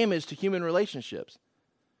 Causes damage to human relationships.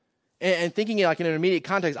 And thinking like in an immediate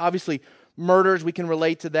context, obviously murders, we can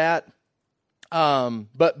relate to that.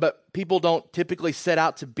 But people don't typically set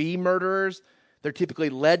out to be murderers. They're typically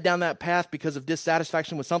led down that path because of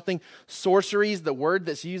dissatisfaction with something. Sorceries, the word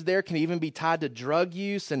that's used there, can even be tied to drug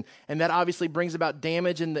use, and that obviously brings about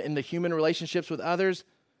damage in the human relationships with others.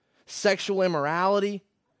 Sexual immorality,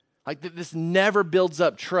 like this never builds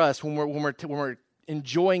up trust when we're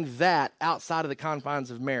enjoying that outside of the confines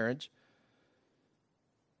of marriage.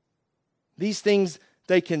 These things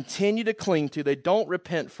they continue to cling to, they don't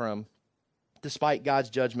repent from, despite God's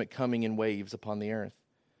judgment coming in waves upon the earth.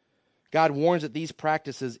 God warns that these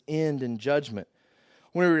practices end in judgment.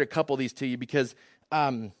 I want to read a couple of these to you because,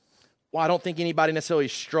 while I don't think anybody necessarily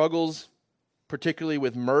struggles particularly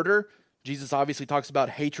with murder, Jesus obviously talks about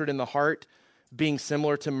hatred in the heart being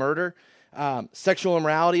similar to murder. Sexual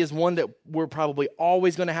immorality is one that we're probably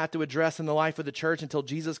always going to have to address in the life of the church until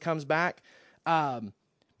Jesus comes back.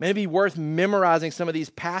 Maybe worth memorizing some of these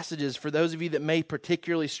passages for those of you that may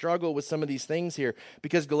particularly struggle with some of these things here.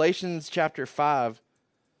 Because Galatians chapter 5,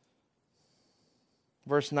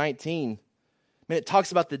 verse 19, it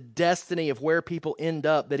talks about the destiny of where people end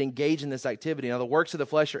up that engage in this activity. Now, the works of the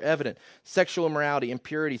flesh are evident: sexual immorality,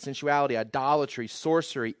 impurity, sensuality, idolatry,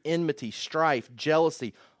 sorcery, enmity, strife,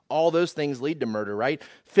 jealousy. All those things lead to murder, right?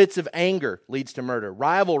 Fits of anger leads to murder.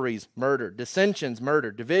 Rivalries, murder. Dissensions,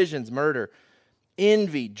 murder. Divisions, murder.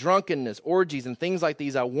 Envy, drunkenness, orgies, and things like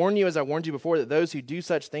these. I warn you, as I warned you before, that those who do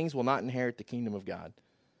such things will not inherit the kingdom of God.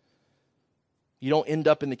 You don't end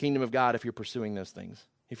up in the kingdom of God if you're pursuing those things,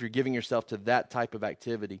 if you're giving yourself to that type of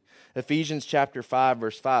activity. Ephesians chapter 5,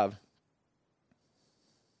 verse 5.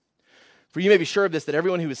 For you may be sure of this, that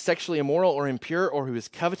everyone who is sexually immoral or impure or who is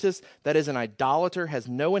covetous, that is an idolater, has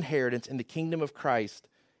no inheritance in the kingdom of Christ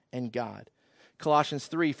and God. Colossians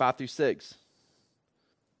 3, 5 through 6.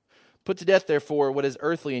 Put to death, therefore, what is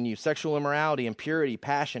earthly in you: sexual immorality, impurity,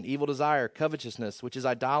 passion, evil desire, covetousness, which is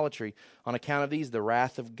idolatry. On account of these, the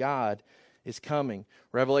wrath of God is coming.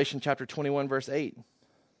 Revelation chapter 21, verse 8.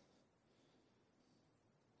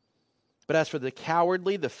 But as for the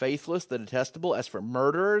cowardly, the faithless, the detestable, as for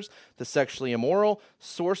murderers, the sexually immoral,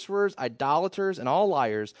 sorcerers, idolaters, and all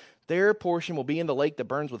liars, their portion will be in the lake that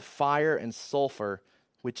burns with fire and sulfur,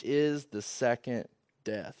 which is the second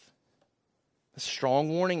death. A strong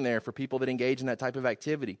warning there for people that engage in that type of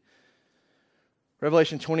activity.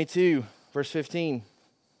 Revelation 22, verse 15.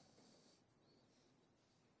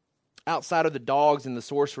 Outside of the dogs and the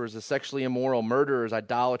sorcerers, the sexually immoral, murderers,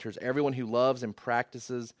 idolaters, everyone who loves and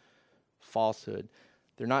practices falsehood.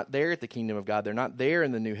 They're not there at the kingdom of God. They're not there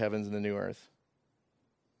in the new heavens and the new earth.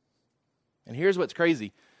 And here's what's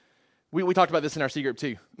crazy. We talked about this in our C group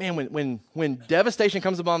too. Man, when devastation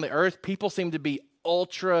comes upon the earth, people seem to be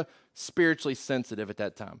ultra spiritually sensitive at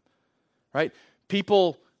that time, right?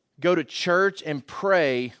 People go to church and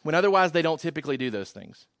pray when otherwise they don't typically do those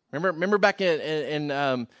things. Remember back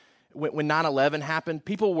in when 9/11 happened,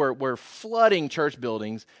 people were flooding church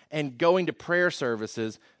buildings and going to prayer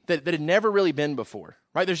services that had never really been before,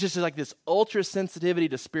 right? There's just like this ultra sensitivity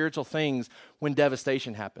to spiritual things when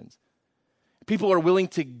devastation happens. People are willing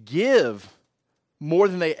to give more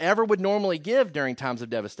than they ever would normally give during times of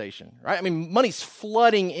devastation, right? I mean, money's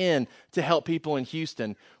flooding in to help people in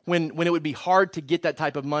Houston when it would be hard to get that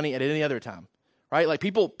type of money at any other time, right? Like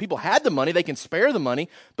people had the money, they can spare the money,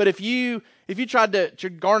 but if you tried to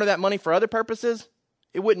garner that money for other purposes,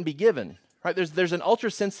 it wouldn't be given, right? There's an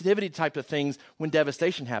ultra sensitivity type of things when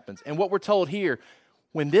devastation happens. And what we're told here,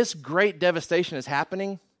 when this great devastation is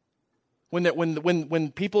happening,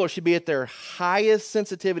 when people should be at their highest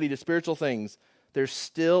sensitivity to spiritual things, there's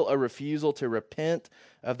still a refusal to repent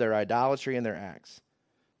of their idolatry and their acts.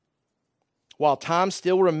 While time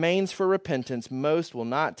still remains for repentance, most will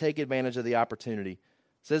not take advantage of the opportunity. It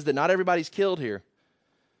says that not everybody's killed here.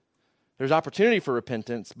 There's opportunity for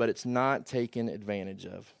repentance, but it's not taken advantage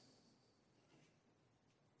of.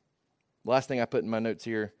 The last thing I put in my notes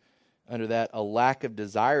here under that, a lack of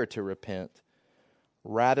desire to repent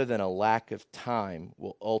rather than a lack of time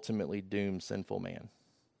will ultimately doom sinful man.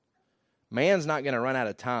 Man's not going to run out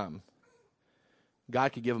of time.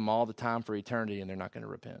 God could give them all the time for eternity and they're not going to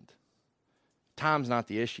repent. Time's not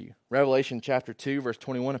the issue. Revelation chapter 2, verse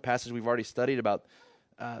 21, a passage we've already studied about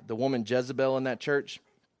the woman Jezebel in that church.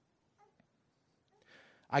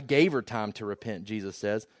 I gave her time to repent, Jesus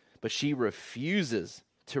says, but she refuses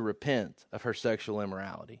to repent of her sexual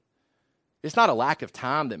immorality. It's not a lack of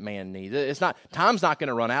time that man needs. Time's not going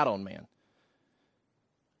to run out on man.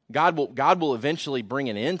 God will eventually bring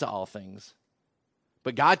an end to all things.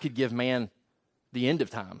 But God could give man the end of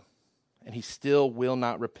time, and he still will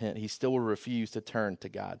not repent. He still will refuse to turn to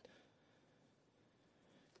God.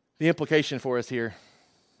 The implication for us here,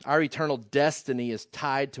 our eternal destiny is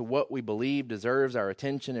tied to what we believe deserves our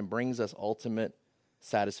attention and brings us ultimate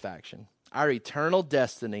satisfaction. Our eternal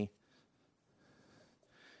destiny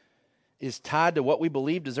is tied to what we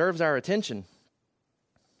believe deserves our attention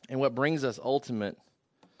and what brings us ultimate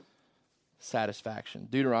satisfaction.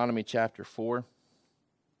 Deuteronomy chapter 4.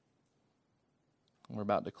 We're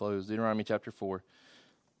about to close. Deuteronomy chapter 4,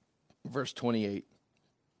 verse 28.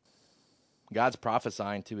 God's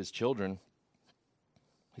prophesying to his children.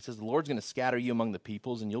 He says, the Lord's going to scatter you among the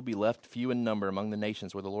peoples, and you'll be left few in number among the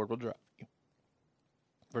nations where the Lord will drive you.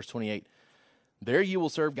 Verse 28. There you will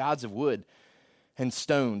serve gods of wood and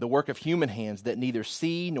stone, the work of human hands that neither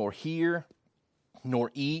see nor hear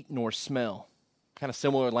nor eat nor smell. Kind of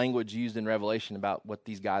similar language used in Revelation about what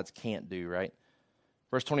these gods can't do, right?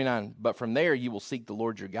 Verse 29, but from there you will seek the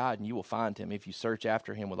Lord your God, and you will find him if you search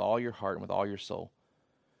after him with all your heart and with all your soul.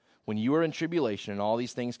 When you are in tribulation and all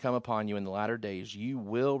these things come upon you in the latter days, you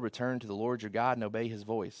will return to the Lord your God and obey his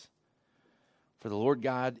voice. For the Lord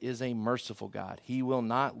God is a merciful God. He will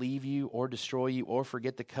not leave you or destroy you or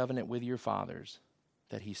forget the covenant with your fathers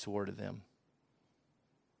that he swore to them.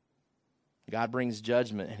 God brings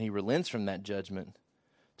judgment, and he relents from that judgment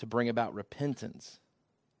to bring about repentance.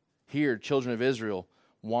 Here, children of Israel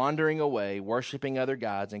wandering away, worshiping other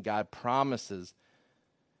gods, and God promises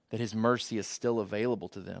that his mercy is still available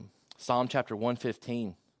to them. Psalm chapter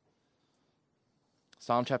 115.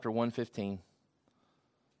 Psalm chapter 115.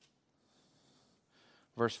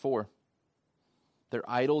 Verse 4. Their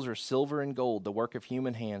idols are silver and gold, the work of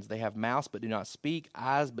human hands. They have mouths but do not speak,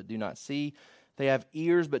 eyes but do not see. They have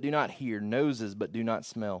ears but do not hear, noses but do not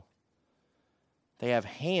smell. They have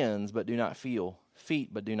hands but do not feel,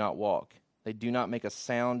 feet but do not walk. They do not make a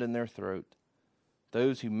sound in their throat.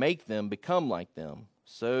 Those who make them become like them.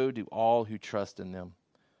 So do all who trust in them.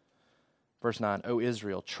 Verse 9, O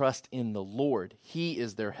Israel, trust in the Lord. He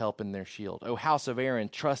is their help and their shield. O house of Aaron,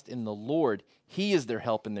 trust in the Lord. He is their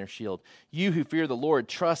help and their shield. You who fear the Lord,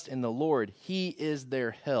 trust in the Lord. He is their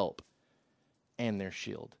help and their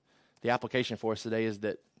shield. The application for us today is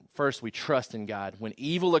that first we trust in God. When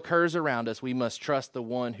evil occurs around us, we must trust the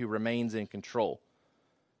one who remains in control.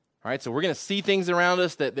 All right, so we're going to see things around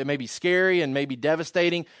us that may be scary and may be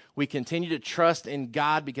devastating. We continue to trust in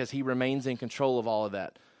God because he remains in control of all of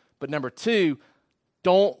that. But number two,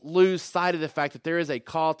 don't lose sight of the fact that there is a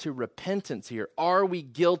call to repentance here. Are we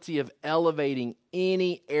guilty of elevating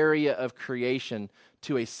any area of creation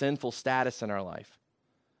to a sinful status in our life?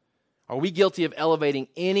 Are we guilty of elevating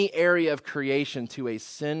any area of creation to a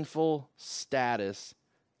sinful status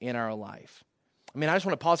in our life? I mean, I just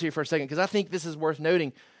want to pause here for a second because I think this is worth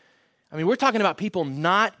noting. I mean, we're talking about people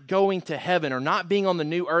not going to heaven or not being on the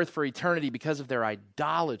new earth for eternity because of their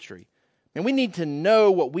idolatry. And we need to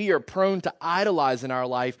know what we are prone to idolize in our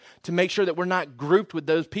life to make sure that we're not grouped with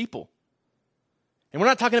those people. And we're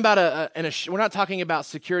not talking about we're not talking about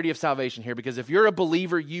security of salvation here, because if you're a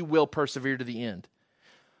believer, you will persevere to the end.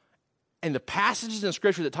 And the passages in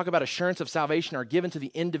Scripture that talk about assurance of salvation are given to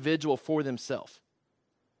the individual for themselves.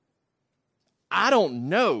 I don't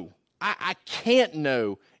know. I can't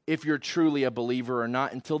know if you're truly a believer or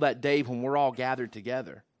not until that day when we're all gathered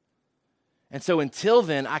together. And so until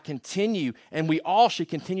then, I continue, and we all should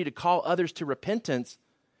continue to call others to repentance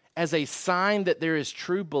as a sign that there is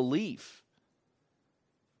true belief.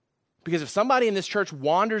 Because if somebody in this church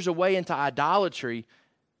wanders away into idolatry,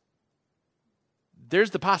 there's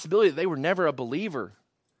the possibility that they were never a believer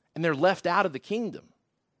and they're left out of the kingdom.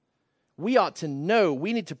 We ought to know,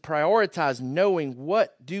 we need to prioritize knowing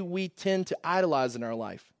what do we tend to idolize in our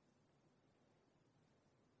life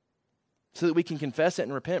so that we can confess it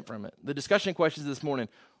and repent from it. The discussion questions this morning: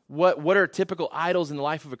 What are typical idols in the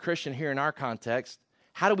life of a Christian here in our context?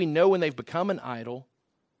 How do we know when they've become an idol?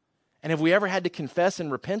 And have we ever had to confess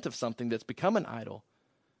and repent of something that's become an idol?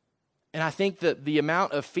 And I think that the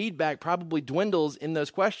amount of feedback probably dwindles in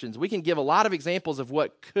those questions. We can give a lot of examples of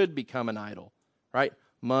what could become an idol, right?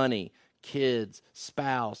 Money, kids,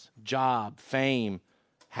 spouse, job, fame,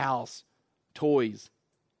 house, toys.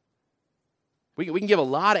 We can give a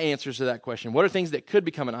lot of answers to that question. What are things that could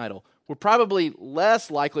become an idol? We're probably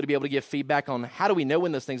less likely to be able to give feedback on how do we know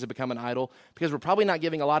when those things have become an idol, because we're probably not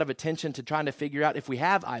giving a lot of attention to trying to figure out if we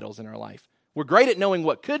have idols in our life. We're great at knowing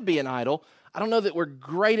what could be an idol. I don't know that we're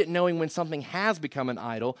great at knowing when something has become an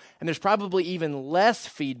idol, and there's probably even less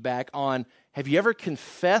feedback on, have you ever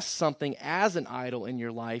confessed something as an idol in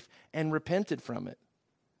your life and repented from it?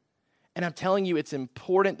 And I'm telling you, it's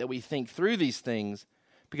important that we think through these things,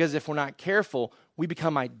 because if we're not careful, we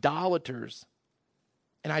become idolaters.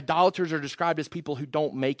 And idolaters are described as people who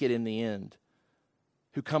don't make it in the end,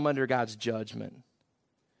 who come under God's judgment.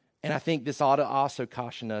 And I think this ought to also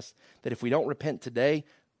caution us that if we don't repent today,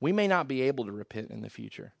 we may not be able to repent in the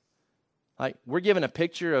future. Like, we're given a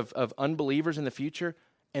picture of unbelievers in the future,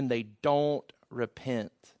 and they don't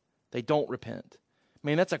repent. They don't repent. I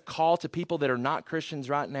mean, that's a call to people that are not Christians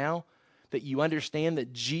right now, that you understand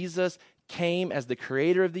that Jesus came as the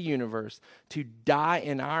creator of the universe to die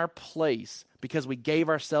in our place because we gave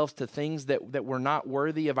ourselves to things that were not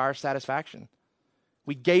worthy of our satisfaction.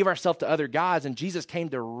 We gave ourselves to other gods, and Jesus came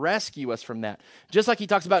to rescue us from that. Just like he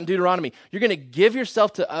talks about in Deuteronomy, you're going to give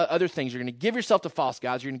yourself to other things. You're going to give yourself to false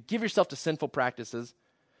gods. You're going to give yourself to sinful practices.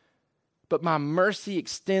 But my mercy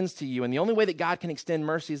extends to you, and the only way that God can extend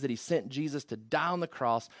mercy is that he sent Jesus to die on the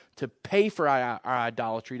cross to pay for our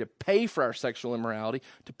idolatry, to pay for our sexual immorality,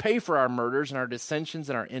 to pay for our murders and our dissensions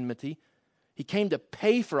and our enmity. He came to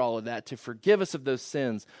pay for all of that, to forgive us of those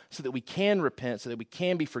sins so that we can repent, so that we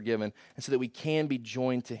can be forgiven, and so that we can be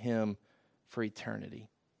joined to him for eternity.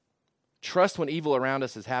 Trust when evil around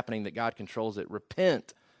us is happening that God controls it.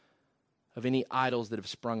 Repent of any idols that have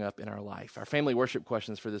sprung up in our life. Our family worship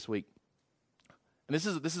questions for this week. And this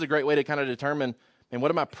is a great way to kind of determine, and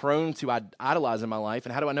what am I prone to idolize in my life,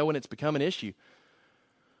 and how do I know when it's become an issue?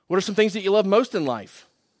 What are some things that you love most in life?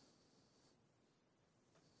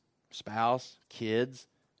 Spouse, kids.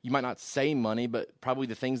 You might not say money, but probably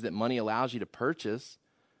the things that money allows you to purchase.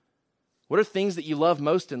 What are things that you love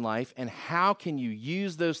most in life, and how can you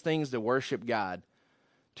use those things to worship God,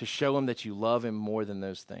 to show him that you love him more than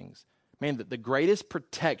those things? Man, the greatest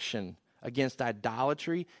protection against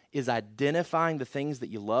idolatry is identifying the things that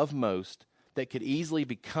you love most that could easily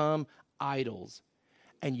become idols,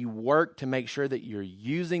 and you work to make sure that you're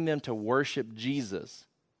using them to worship Jesus.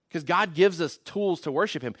 Because God gives us tools to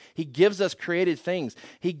worship him. He gives us created things.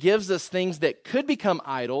 He gives us things that could become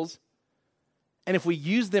idols, and if we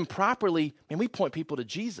use them properly, man, we point people to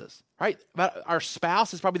Jesus, right? Our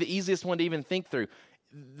spouse is probably the easiest one to even think through.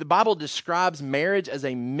 The Bible describes marriage as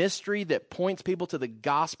a mystery that points people to the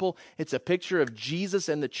gospel. It's a picture of Jesus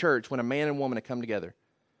and the church when a man and woman have come together.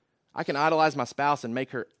 I can idolize my spouse and make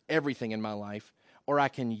her everything in my life, or I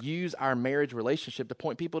can use our marriage relationship to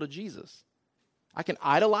point people to Jesus. I can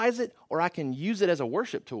idolize it, or I can use it as a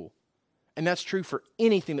worship tool. And that's true for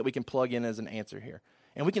anything that we can plug in as an answer here.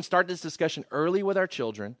 And we can start this discussion early with our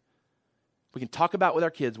children. We can talk about with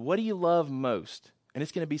our kids, what do you love most? And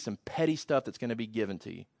it's going to be some petty stuff that's going to be given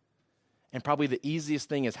to you. And probably the easiest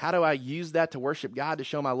thing is, how do I use that to worship God, to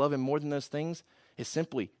show him I love him more than those things? Is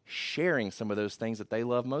simply sharing some of those things that they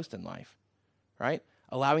love most in life, right?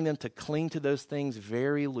 Allowing them to cling to those things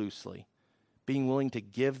very loosely, being willing to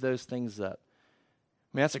give those things up.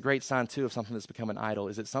 I mean, that's a great sign, too, of something that's become an idol.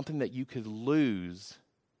 Is it something that you could lose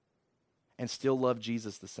and still love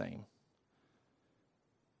Jesus the same?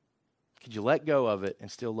 Could you let go of it and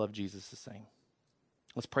still love Jesus the same?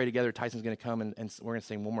 Let's pray together. Tyson's going to come, and we're going to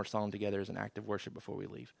sing one more song together as an act of worship before we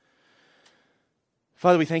leave.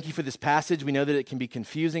 Father, we thank you for this passage. We know that it can be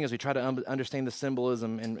confusing as we try to understand the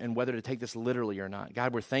symbolism and whether to take this literally or not.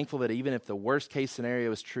 God, we're thankful that even if the worst case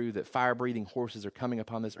scenario is true, that fire-breathing horses are coming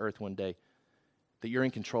upon this earth one day, that you're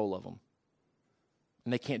in control of them,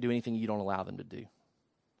 and they can't do anything you don't allow them to do.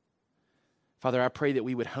 Father, I pray that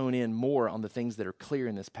we would hone in more on the things that are clear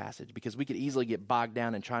in this passage, because we could easily get bogged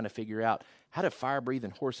down in trying to figure out, how do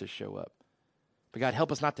fire-breathing horses show up? But God,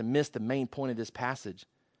 help us not to miss the main point of this passage,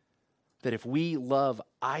 that if we love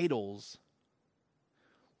idols,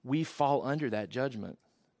 we fall under that judgment.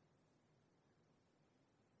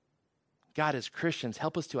 God, as Christians,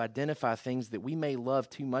 help us to identify things that we may love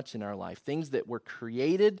too much in our life, things that were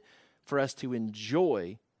created for us to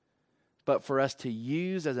enjoy, but for us to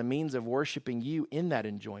use as a means of worshiping you in that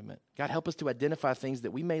enjoyment. God, help us to identify things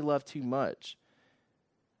that we may love too much,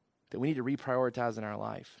 that we need to reprioritize in our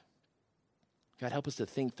life. God, help us to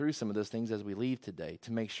think through some of those things as we leave today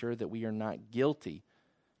to make sure that we are not guilty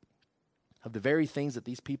of the very things that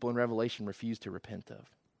these people in Revelation refuse to repent of.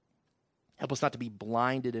 Help us not to be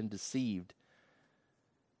blinded and deceived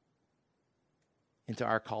into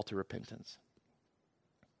our call to repentance.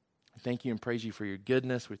 We thank you and praise you for your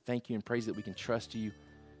goodness. We thank you and praise that we can trust you.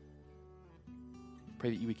 Pray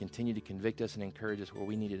that you would continue to convict us and encourage us where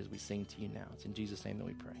we need it as we sing to you now. It's in Jesus' name that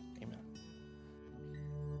we pray. Amen.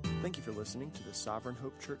 Thank you for listening to the Sovereign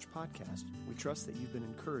Hope Church podcast. We trust that you've been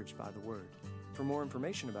encouraged by the word. For more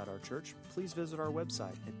information about our church, please visit our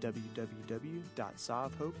website at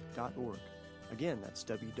www.sovhope.org. Again, that's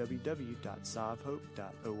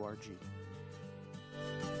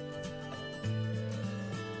www.sovhope.org.